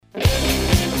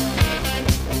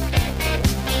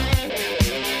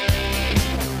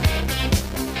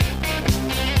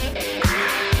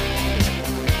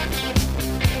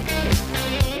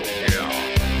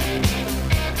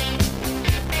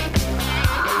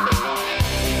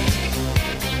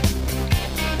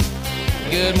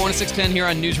Good morning, 610 here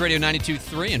on News Radio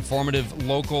 92.3, informative,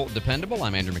 local, dependable.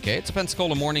 I'm Andrew McKay. It's a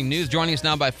Pensacola Morning News. Joining us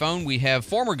now by phone, we have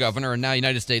former governor and now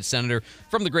United States Senator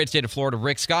from the great state of Florida,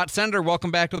 Rick Scott. Senator,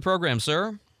 welcome back to the program,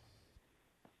 sir.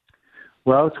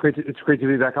 Well, it's great to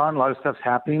be back on. A lot of stuff's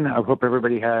happening. I hope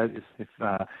everybody if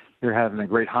you're having a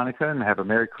great Hanukkah and have a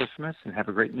Merry Christmas and have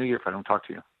a great New Year if I don't talk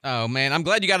to you. Oh, man, I'm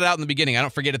glad you got it out in the beginning. I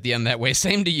don't forget at the end that way.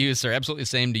 Same to you, sir. Absolutely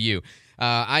same to you.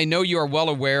 I know you are well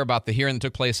aware about the hearing that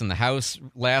took place in the House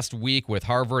last week with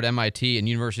Harvard, MIT, and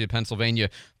University of Pennsylvania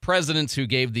presidents who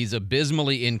gave these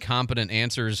abysmally incompetent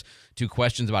answers to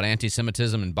questions about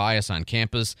anti-Semitism and bias on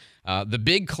campus. The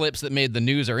big clips that made the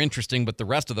news are interesting, but the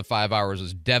rest of the 5 hours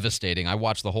is devastating. I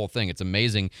watched the whole thing. It's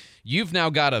amazing. You've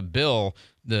now got a bill,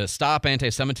 the Stop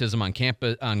Anti-Semitism on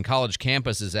College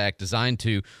Campuses Act, designed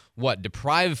to,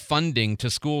 deprive funding to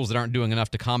schools that aren't doing enough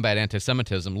to combat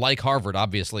anti-Semitism, like Harvard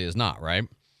obviously is not, right?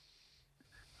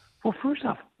 Well, first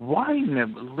off, why in the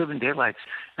living daylights?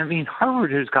 I mean,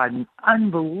 Harvard has gotten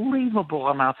unbelievable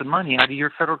amounts of money out of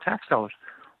your federal tax dollars.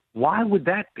 Why would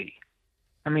that be?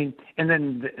 I mean, and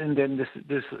then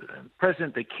this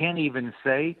president that can't even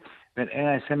say that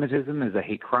anti-Semitism is a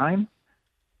hate crime.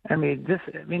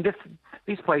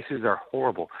 These places are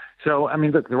horrible. So, I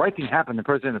mean, look, the right thing happened. The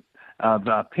president of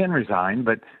Penn resigned,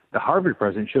 but the Harvard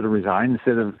president should have resigned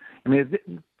instead of. I mean,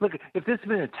 if this had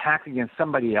been an attack against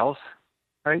somebody else,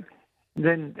 right?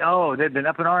 Then they'd been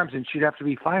up in arms and she'd have to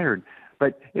be fired.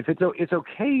 But if it's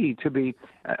okay to be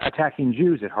attacking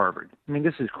Jews at Harvard. I mean,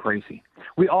 this is crazy.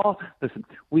 We all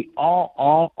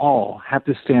have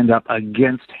to stand up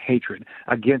against hatred,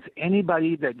 against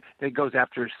anybody that goes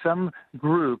after some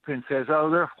group and says, oh,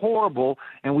 they're horrible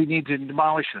and we need to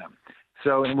demolish them.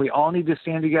 So, and we all need to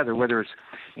stand together, whether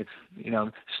it's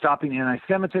stopping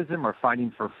anti-Semitism or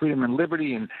fighting for freedom and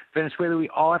liberty in Venezuela. We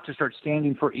all have to start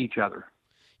standing for each other.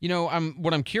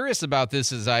 What I'm curious about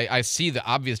this is I see the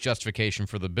obvious justification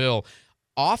for the bill.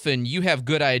 Often you have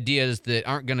good ideas that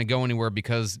aren't going to go anywhere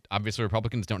because obviously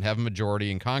Republicans don't have a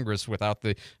majority in Congress without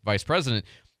the vice president.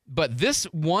 But this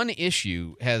one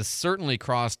issue has certainly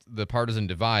crossed the partisan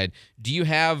divide. Do you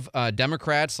have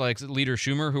Democrats like Leader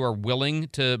Schumer who are willing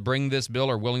to bring this bill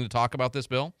or willing to talk about this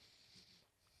bill?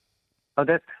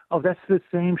 That's the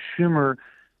same Schumer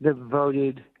that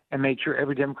voted and made sure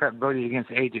every Democrat voted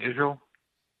against aid to Israel.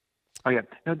 Oh, yeah.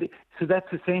 No, so that's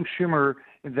the same Schumer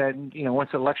that,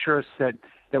 wants to lecture us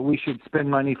that we should spend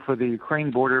money for the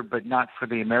Ukraine border but not for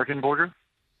the American border.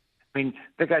 I mean,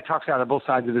 that guy talks out of both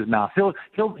sides of his mouth.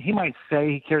 He might say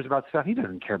he cares about stuff. He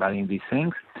doesn't care about any of these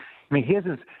things. I mean,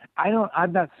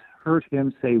 I've not heard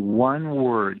him say one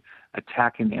word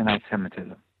attacking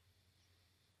anti-Semitism.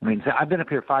 I mean, I've been up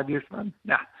here 5 years.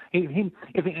 Nah. If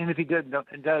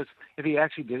he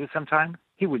actually did it sometime,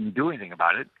 he wouldn't do anything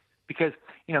about it. Because,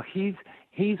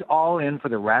 he's all in for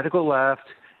the radical left.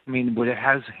 I mean, it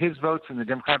has his votes and the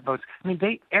Democrat votes. I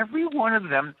mean, every one of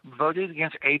them voted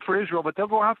against aid for Israel, but they'll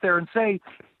go out there and say,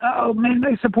 oh, man,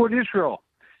 they support Israel.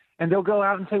 And they'll go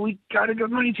out and say, we got to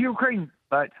give money to Ukraine,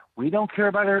 but we don't care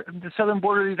about the southern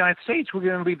border of the United States. We're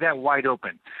going to leave that wide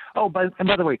open. Oh, by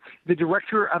the way, the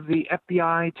director of the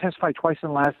FBI testified twice in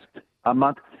the last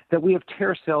month that we have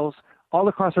terror cells all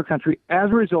across our country as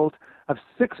a result of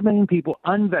 6 million people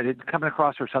unvetted coming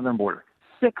across our southern border.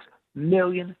 6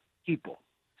 million people.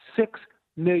 6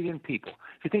 million people. Do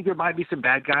you think there might be some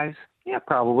bad guys? Yeah,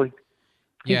 probably.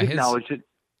 He's acknowledged it.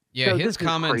 Yeah, So his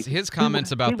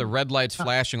comments about the red lights Uh-huh.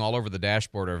 flashing all over the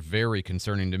dashboard are very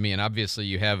concerning to me. And obviously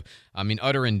you have,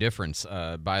 utter indifference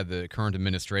by the current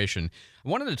administration. I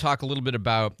wanted to talk a little bit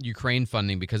about Ukraine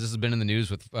funding because this has been in the news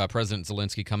with President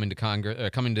Zelensky coming to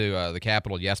the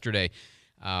Capitol yesterday.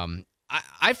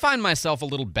 I find myself a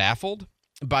little baffled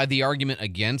by the argument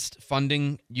against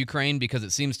funding Ukraine because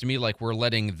it seems to me like we're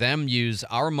letting them use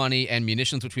our money and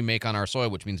munitions which we make on our soil,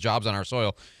 which means jobs on our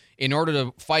soil, in order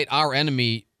to fight our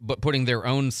enemy but putting their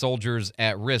own soldiers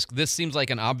at risk. This seems like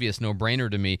an obvious no-brainer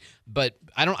to me, but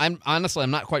I'm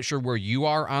not quite sure where you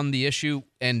are on the issue,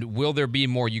 and will there be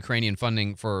more Ukrainian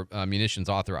funding for munitions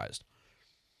authorized?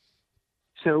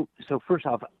 So first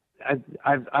off,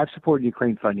 I've supported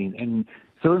Ukraine funding, and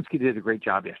Zelensky did a great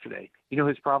job yesterday. You know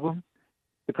his problem?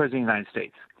 The President of the United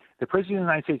States. The President of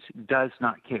the United States does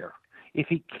not care. If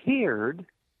he cared,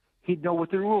 he'd know what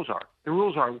the rules are. The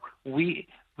rules are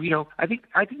I think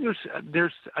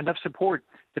there's enough support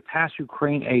to pass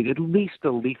Ukraine aid, at least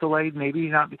the lethal aid, maybe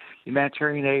not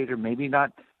humanitarian aid or maybe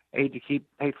not aid to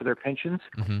pay for their pensions,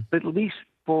 but at least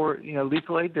for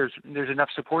lethal aid, there's enough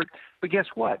support. But guess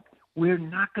what? We're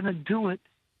not going to do it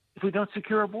if we don't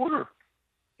secure our border.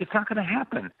 It's not going to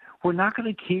happen. We're not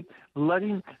going to keep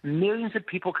letting millions of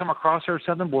people come across our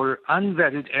southern border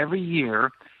unvetted every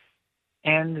year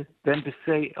and then to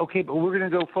say, okay, but we're going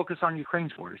to go focus on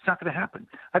Ukraine's border. It's not going to happen.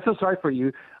 I feel sorry for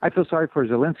you. I feel sorry for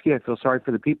Zelensky. I feel sorry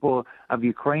for the people of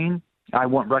Ukraine. I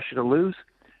want Russia to lose.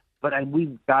 But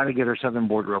we've got to get our southern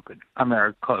border open.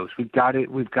 Closed. We've got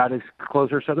to close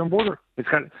our southern border. It's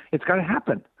got to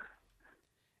happen.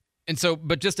 And so,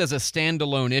 but just as a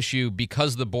standalone issue,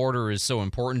 because the border is so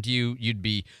important to you, you'd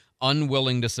be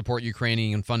unwilling to support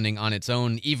Ukrainian funding on its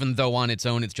own, even though on its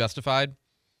own it's justified?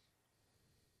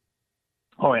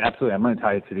 Oh, absolutely. I'm going to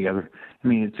tie it together. I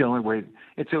mean, it's the only way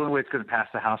it's going to pass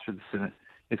the House or the Senate.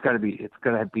 It's got to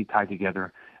be tied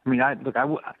together. I mean,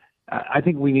 I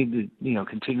think we need to,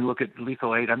 continue to look at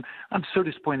lethal aid. I'm so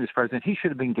disappointed in this president. He should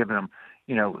have been giving them,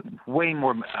 way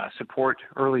more support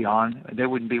early on. They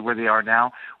wouldn't be where they are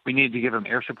now. We need to give them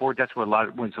air support. That's what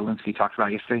what Zelensky talked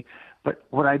about yesterday. But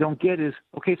what I don't get is,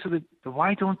 okay, so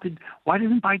why doesn't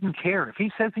Biden care? If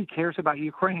he says he cares about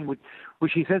Ukraine,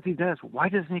 which he says he does, why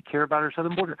doesn't he care about our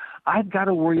southern border? I've got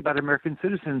to worry about American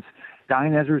citizens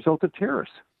dying as a result of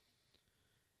terrorists.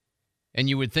 And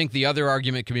you would think the other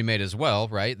argument could be made as well,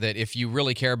 right? That if you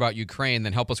really care about Ukraine,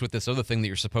 then help us with this other thing that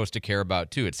you're supposed to care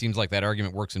about, too. It seems like that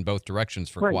argument works in both directions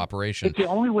for cooperation. It's the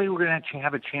only way we're going to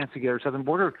have a chance to get our southern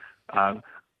border,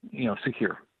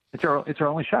 secure. It's our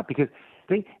only shot because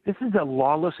this is a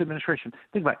lawless administration.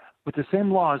 Think about it. With the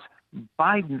same laws,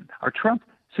 Biden or Trump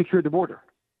secured the border.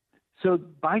 So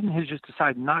Biden has just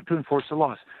decided not to enforce the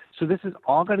laws. So this is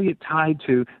all got to get tied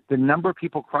to the number of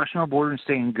people crossing our border and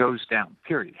staying goes down,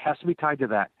 period. It has to be tied to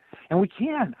that. And we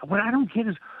can. What I don't get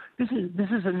is this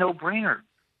is a no-brainer.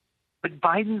 But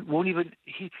Biden won't even,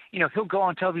 he'll go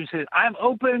on television and say, I'm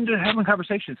open to having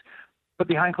conversations. But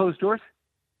behind closed doors,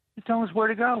 he's telling us where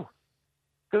to go.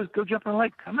 Go jump in the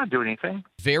lake. I'm not doing anything.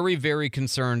 Very, very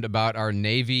concerned about our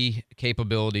Navy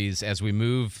capabilities as we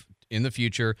move in the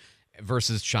future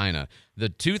versus China. The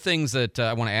two things that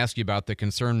I want to ask you about that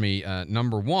concern me,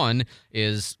 number one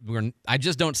is I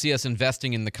just don't see us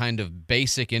investing in the kind of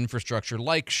basic infrastructure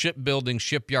like shipbuilding,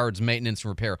 shipyards, maintenance, and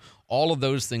repair. All of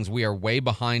those things, we are way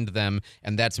behind them,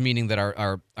 and that's meaning that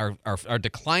our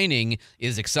declining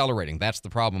is accelerating. That's the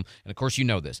problem. And, of course, you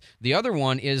know this. The other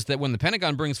one is that when the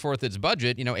Pentagon brings forth its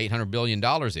budget, $800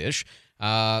 billion-ish,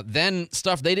 then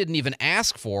stuff they didn't even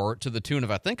ask for to the tune of,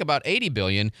 I think, about $80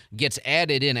 billion gets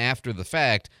added in after the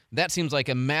fact. That seems like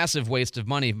a massive waste of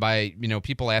money by,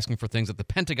 people asking for things that the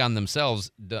Pentagon themselves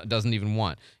doesn't even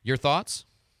want. Your thoughts?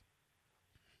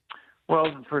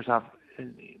 Well, first off,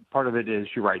 part of it is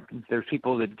you're right. There's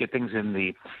people that get things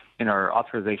in our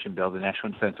authorization bill, the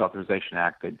National Defense Authorization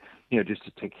Act, that just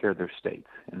to take care of their states,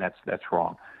 and that's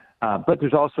wrong. But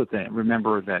there's also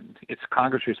remember that it's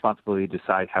Congress' responsibility to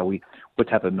decide what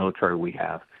type of military we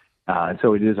have, and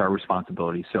so it is our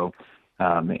responsibility. So,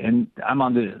 and I'm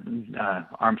on the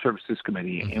Armed Services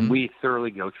Committee, and we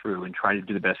thoroughly go through and try to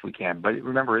do the best we can. But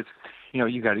remember, it's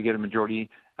you got to get a majority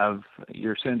of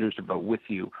your senators to vote with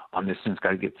you on this, and it's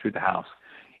got to get through the House.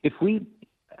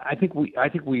 I think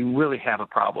we really have a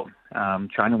problem.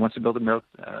 China wants to build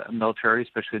a military,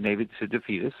 especially a navy, to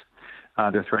defeat us.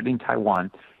 They're threatening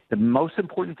Taiwan. The most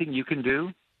important thing you can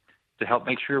do to help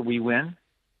make sure we win,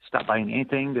 stop buying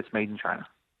anything that's made in China.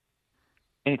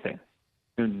 Anything.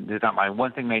 There's not buying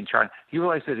one thing made in China. You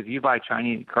realize that if you buy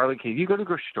Chinese garlic, if you go to the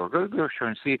grocery store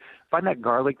and see, find that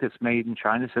garlic that's made in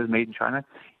China, says made in China,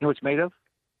 you know what it's made of?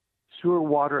 Sewer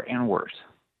water and worse.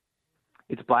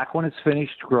 It's black when it's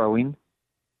finished growing.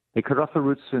 They cut off the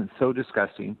roots and it's so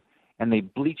disgusting, and they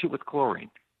bleach it with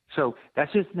chlorine. So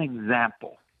that's just an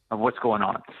example of what's going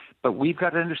on. But we've got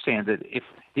to understand that if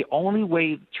the only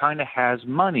way China has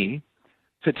money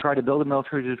to try to build a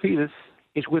military to defeat us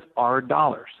is with our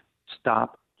dollars.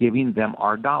 Stop giving them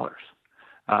our dollars.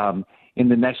 In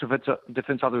the National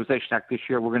Defense Authorization Act this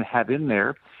year, we're going to have in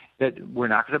there that we're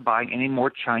not going to buy any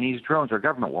more Chinese drones. Our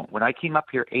government won't. When I came up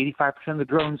here, 85% of the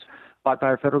drones bought by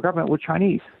our federal government were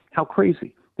Chinese. How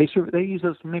crazy. They use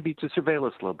those maybe to surveil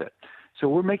us a little bit. So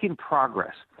we're making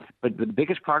progress. But the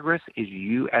biggest progress is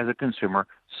you as a consumer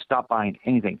stop buying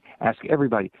anything. Ask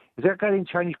everybody, is there got any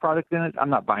Chinese product in it? I'm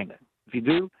not buying it. If you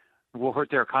do, we'll hurt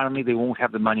their economy. They won't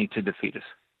have the money to defeat us.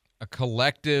 A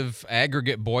collective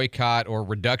aggregate boycott or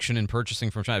reduction in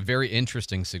purchasing from China. Very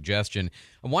interesting suggestion.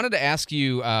 I wanted to ask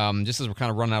you, just as we're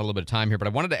kind of running out a little bit of time here, but I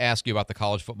wanted to ask you about the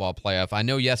college football playoff. I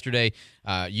know yesterday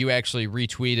you actually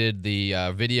retweeted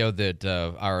the video that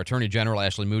our Attorney General,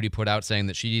 Ashley Moody, put out saying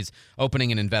that she's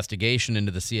opening an investigation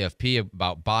into the CFP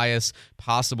about bias,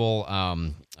 possible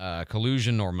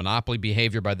collusion or monopoly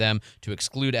behavior by them to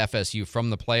exclude FSU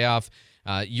from the playoff.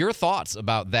 Your thoughts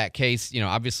about that case?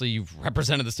 Obviously you've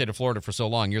represented the state of Florida for so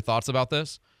long. Your thoughts about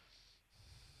this?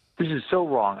 This is so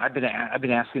wrong. I've been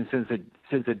asking since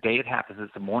the day it happened,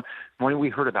 since the morning we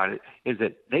heard about it, is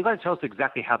that they got to tell us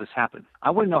exactly how this happened.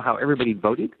 I want to know how everybody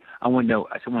voted. I want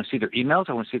to see their emails.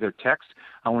 I want to see their texts.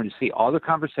 I want to see all the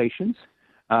conversations,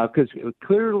 because it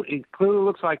clearly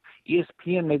looks like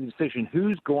ESPN made the decision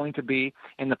who's going to be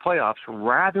in the playoffs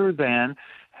rather than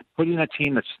putting a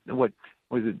team that's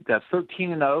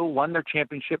 13-0, won their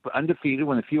championship, undefeated,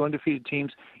 one of the few undefeated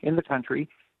teams in the country.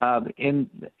 In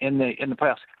the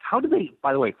playoffs. How do they?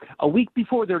 By the way, a week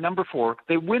before they're number 4,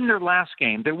 they win their last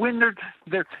game, they win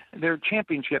their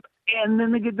championship, and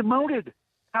then they get demoted.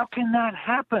 How can that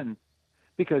happen?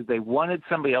 Because they wanted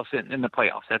somebody else in the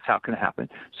playoffs. That's how it can happen.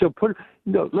 So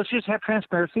let's just have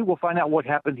transparency. We'll find out what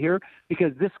happened here,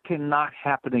 because this cannot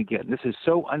happen again. This is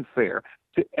so unfair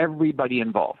to everybody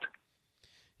involved.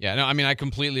 Yeah, no, I mean, I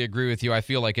completely agree with you. I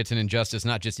feel like it's an injustice,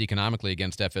 not just economically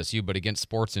against FSU, but against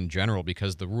sports in general,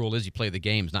 because the rule is you play the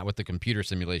games, not what the computer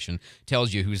simulation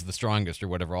tells you who's the strongest or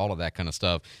whatever, all of that kind of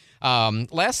stuff.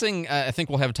 Last thing I think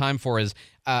we'll have time for is,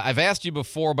 I've asked you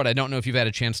before, but I don't know if you've had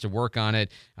a chance to work on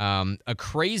it. A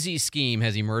crazy scheme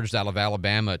has emerged out of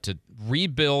Alabama to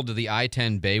rebuild the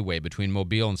I-10 Bayway between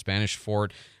Mobile and Spanish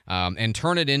Fort, and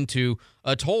turn it into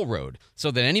a toll road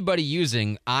so that anybody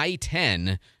using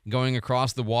I-10 going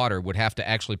across the water would have to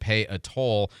actually pay a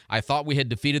toll. I thought we had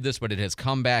defeated this, but it has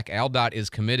come back. AlDOT is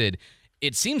committed.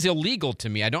 It seems illegal to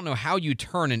me. I don't know how you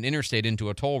turn an interstate into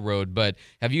a toll road, but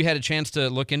have you had a chance to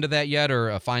look into that yet,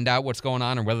 or find out what's going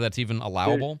on, or whether that's even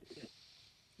allowable?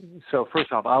 So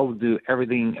first off, I will do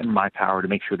everything in my power to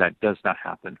make sure that does not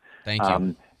happen. Thank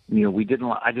you.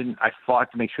 I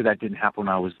fought to make sure that didn't happen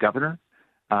when I was governor.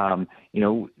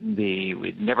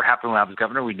 It never happened when I was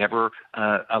governor. We never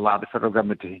allowed the federal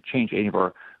government to change any of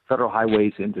our federal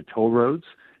highways into toll roads.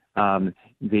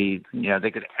 They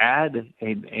could add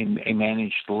a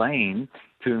managed lane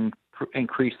to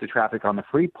increase the traffic on the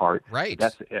free part. Right.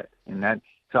 That's it.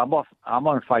 So I'm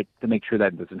on a fight to make sure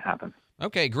that doesn't happen.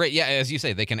 Okay, great. Yeah, as you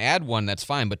say, they can add one, that's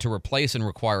fine, but to replace and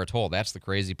require a toll, that's the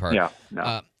crazy part. Yeah.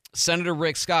 No. Senator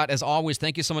Rick Scott, as always,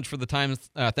 thank you so much for the time.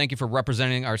 Thank you for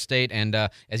representing our state. And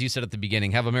as you said at the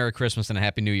beginning, have a Merry Christmas and a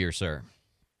Happy New Year, sir.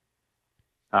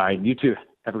 All right, you too.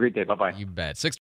 Have a great day. Bye-bye. You bet.